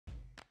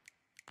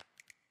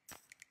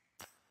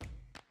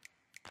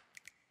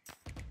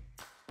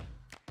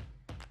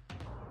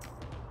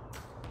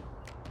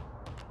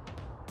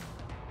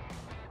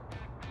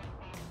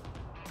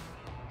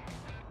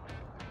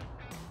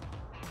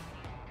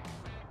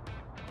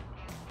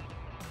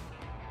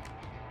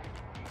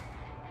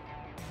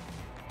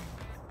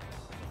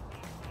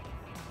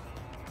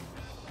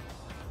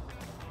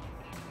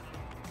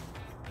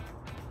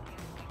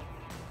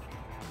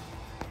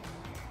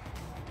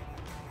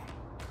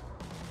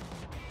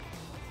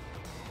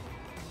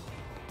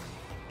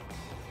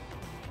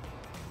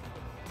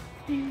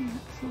Dang,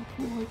 that's so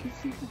cool. I can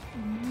see the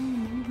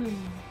moon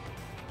moving.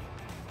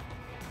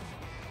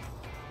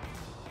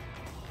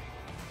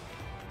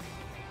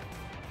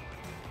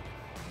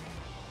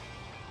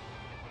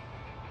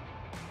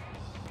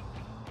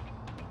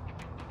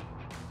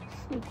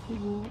 So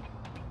cool.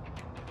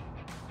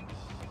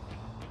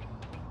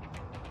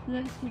 You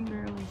guys can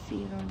barely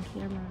see it on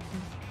camera,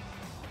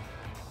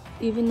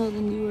 even though the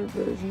newer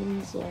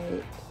versions,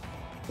 like,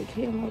 the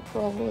camera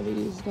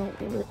qualities don't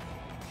work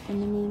on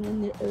the moon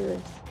and the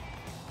earth,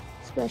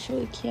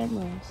 especially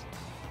cameras.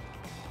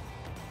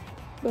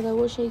 But I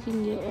wish I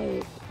can get,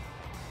 like,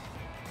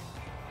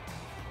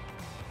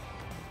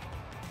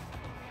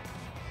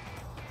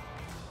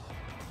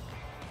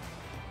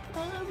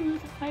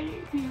 who's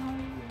hiding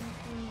behind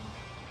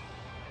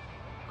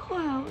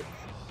clouds.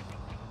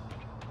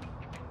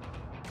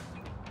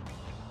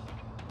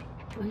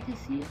 I can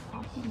see it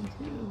popping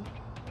too.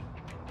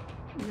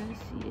 You guys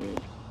see it?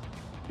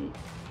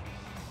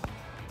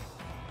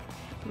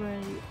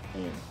 Right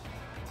there.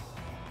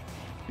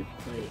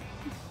 It's like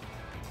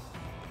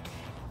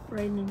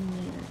right in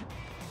there.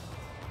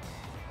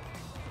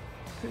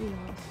 Pretty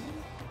awesome.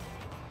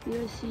 You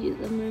guys see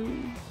the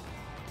moon?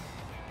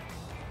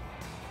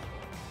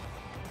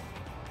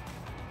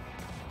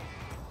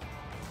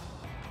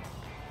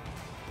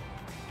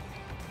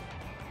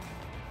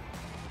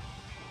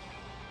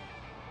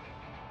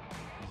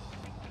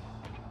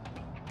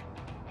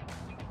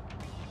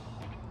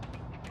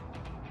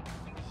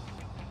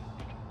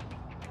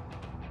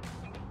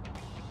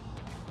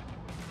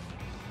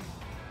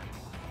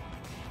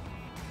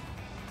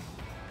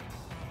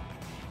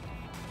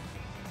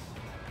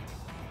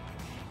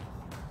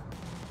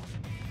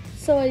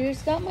 So I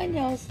just got my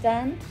nails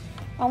done.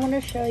 I want to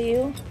show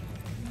you.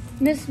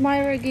 Miss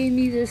Myra gave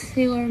me this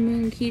Sailor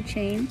Moon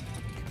keychain.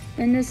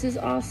 And this is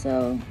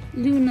also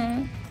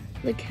Luna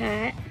the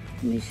cat.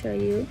 Let me show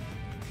you.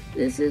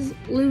 This is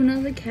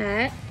Luna the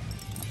cat.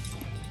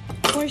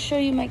 I want to show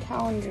you my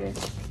calendar.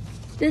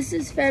 This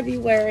is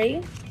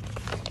February.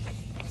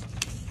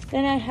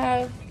 Then I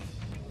have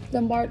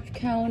the March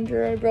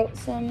calendar. I wrote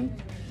some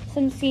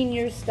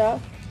senior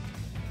stuff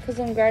because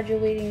I'm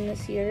graduating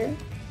this year.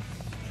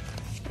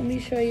 Let me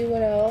show you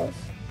what else.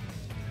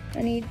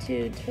 I need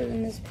to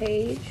turn this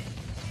page.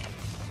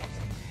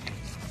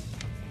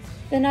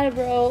 Then I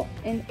wrote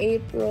in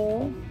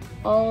April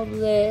all of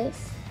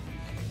this.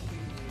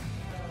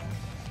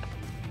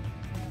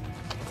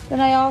 Then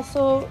I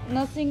also,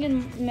 nothing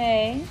in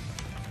May,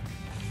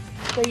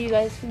 so you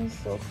guys can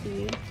still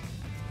see.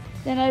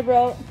 Then I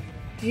wrote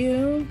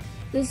June.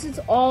 This is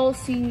all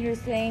senior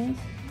things,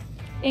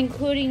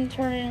 including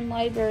Turn-In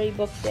Library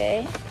Book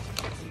Day.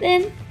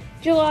 Then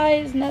July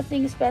is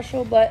nothing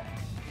special, but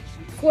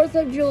 4th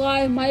of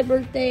July, my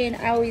birthday, and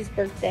Allie's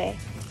birthday.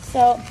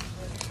 So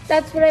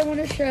that's what I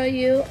want to show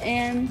you,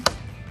 and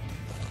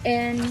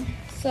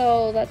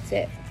so that's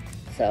it.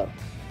 So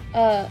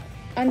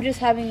I'm just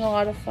having a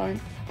lot of fun.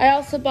 I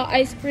also bought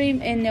ice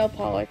cream and nail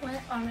polish.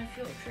 Went on a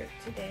field trip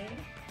today,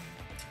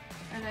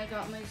 and I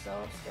got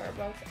myself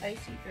Starbucks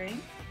icy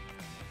drink.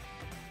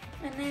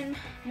 And then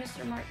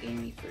Mr. Mark gave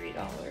me $3,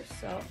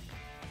 so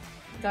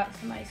got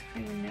some ice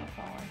cream and nail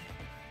polish.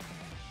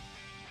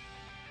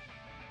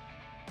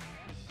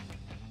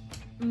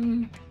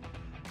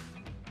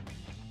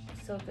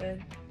 So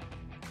good.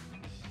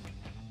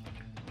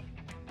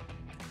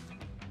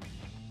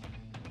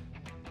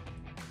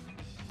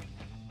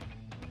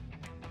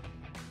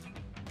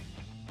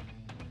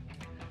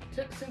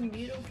 Took some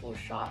beautiful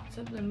shots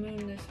of the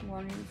moon this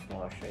morning, so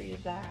I'll show you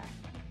that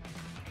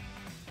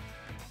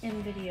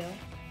in video.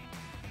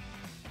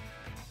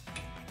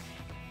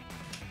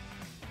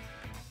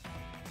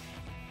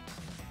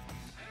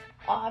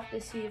 I'll have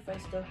to see if I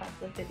still have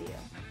the video.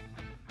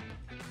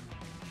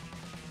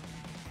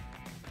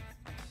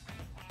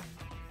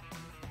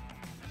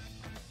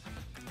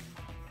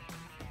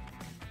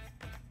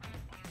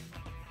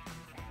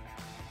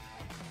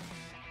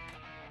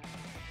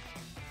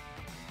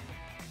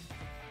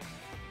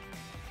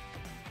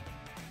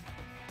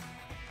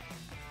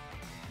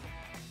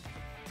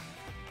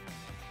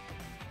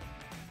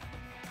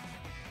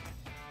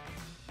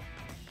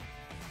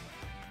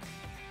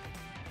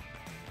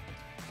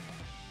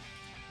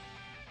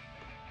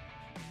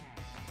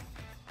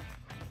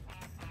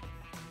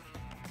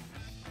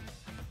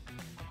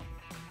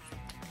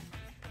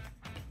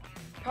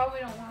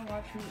 Probably don't want to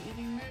watch me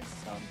eating this,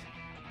 so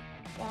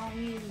while I'm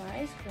eating my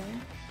ice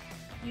cream,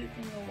 you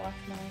can go watch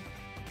my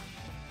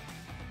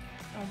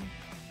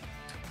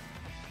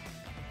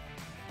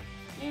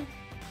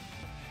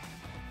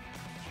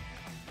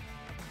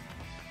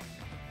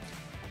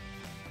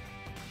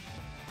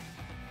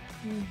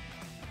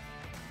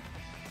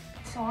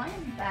So I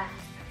am back.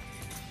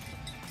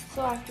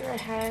 So after I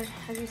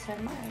just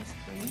had my ice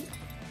cream.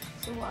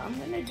 So what I'm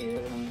gonna do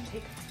is I'm gonna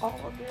take all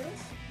of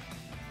this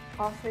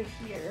off of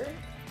here,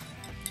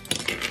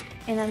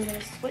 and I'm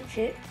gonna switch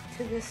it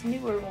to this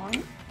newer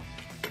one.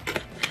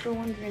 If you're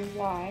wondering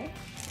why,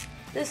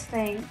 this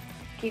thing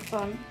keeps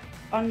on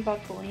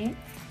unbuckling,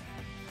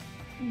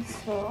 and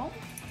so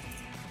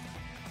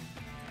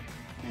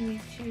I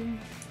need to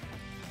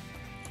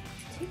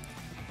take.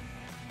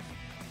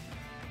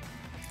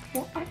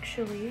 Well,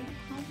 actually,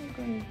 how am I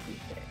going to do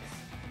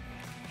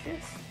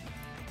this?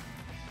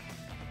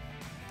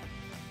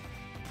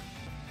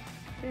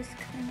 Just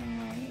kind of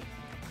like.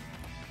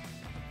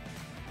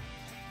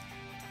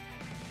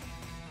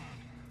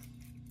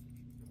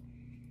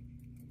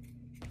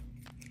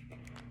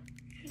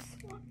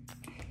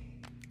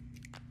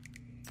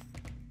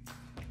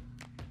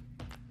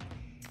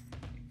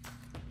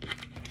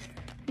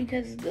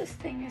 Because this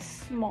thing is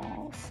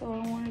small, so I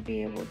want to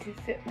be able to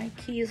fit my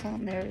keys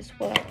on there as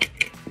well.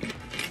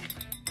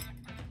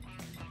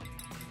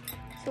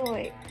 So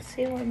like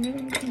Sailor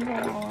Moon can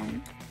go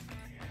on,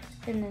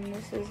 and then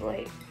this is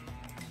like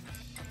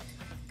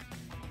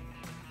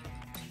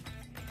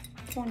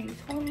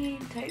 2020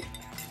 type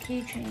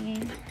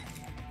keychain,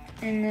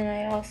 and then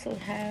I also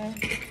have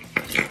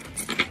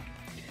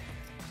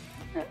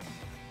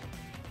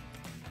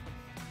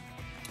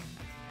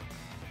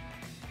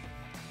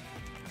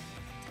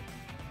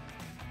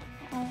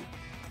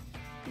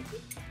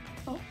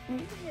oh,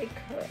 maybe I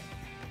could.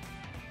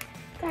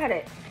 Got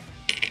it.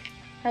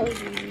 That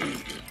was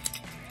easy.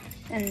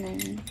 And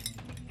then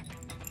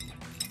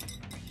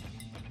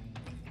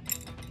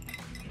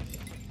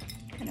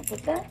kind of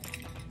put that.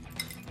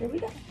 There we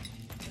go.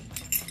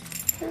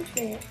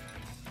 Perfect.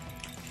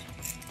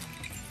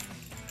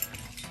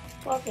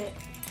 Love it.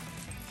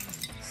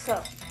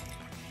 So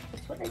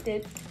that's what I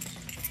did.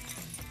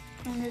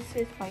 And this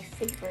is my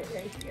favorite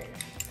right here.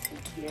 So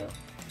cute.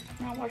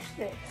 Now watch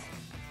this.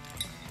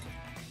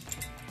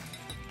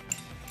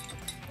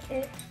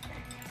 It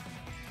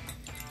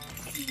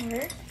can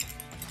wear it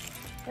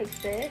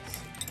like this,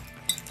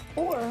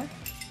 or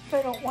if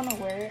I don't want to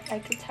wear it, I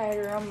could tie it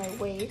around my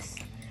waist.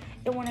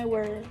 And when I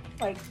wear,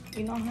 like,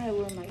 you know how I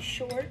wear my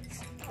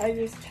shorts, I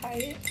just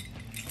tie it,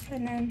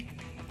 and then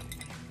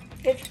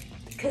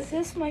because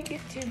this might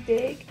get too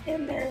big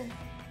in there,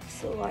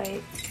 so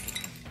like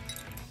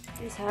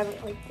just have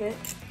it like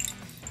this.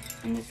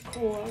 And it's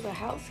cool. I have a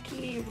house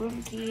key,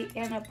 room key,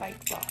 and a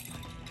bike lock.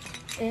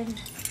 And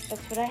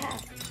that's what I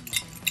have.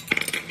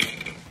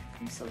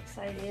 I'm so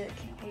excited. I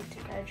can't wait to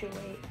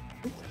graduate.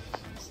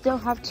 Still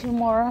have 2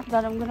 more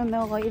that I'm gonna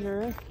mail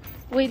later.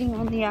 Waiting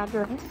on the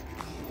address.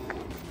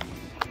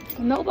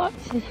 The mailbox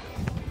is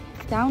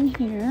down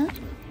here.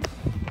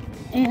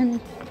 And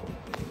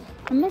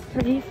I'm a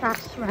pretty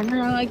fast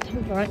runner. I like to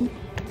run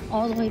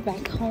all the way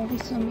back home.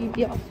 So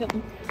maybe I'll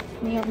film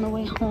me on the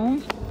way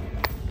home.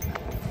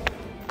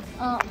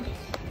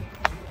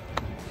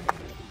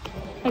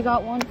 I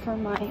got one for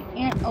my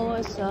Aunt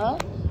Alyssa,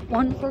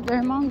 one for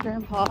Grandma and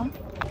Grandpa,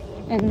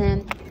 and then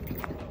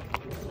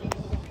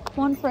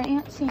one for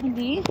Aunt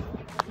Sandy,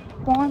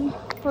 one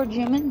for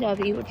Jim and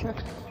Debbie, which are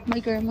my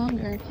Grandma and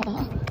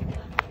Grandpa.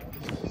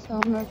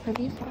 So I'm a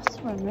pretty fast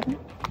runner.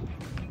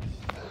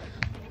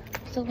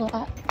 There's a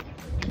lot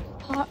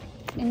hot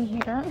in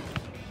here.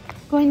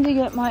 Going to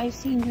get my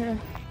senior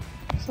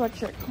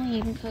sweatshirt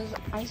clean because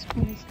ice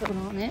cream spilled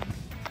on it.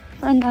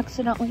 Friend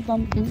accidentally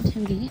bumped into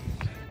me.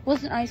 It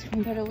wasn't ice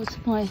cream, but it was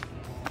my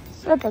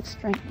Starbucks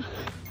drink.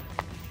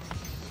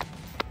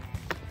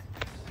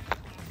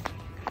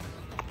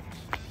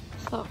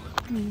 So,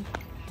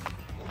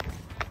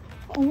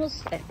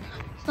 almost there.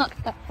 It's not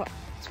that far.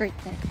 It's right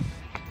there.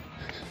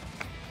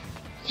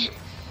 Okay.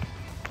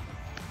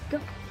 Go.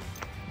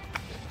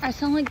 I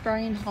sound like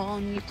Brian Hall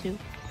on YouTube.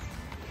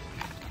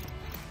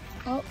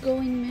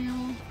 Outgoing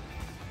mail.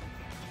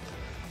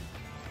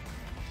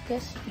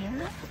 This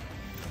here.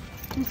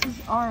 This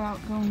is our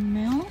outgoing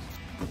mail.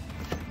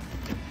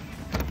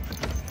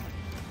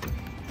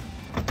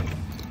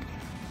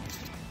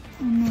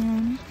 And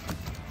then,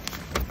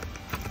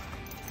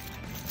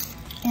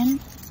 and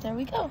there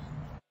we go.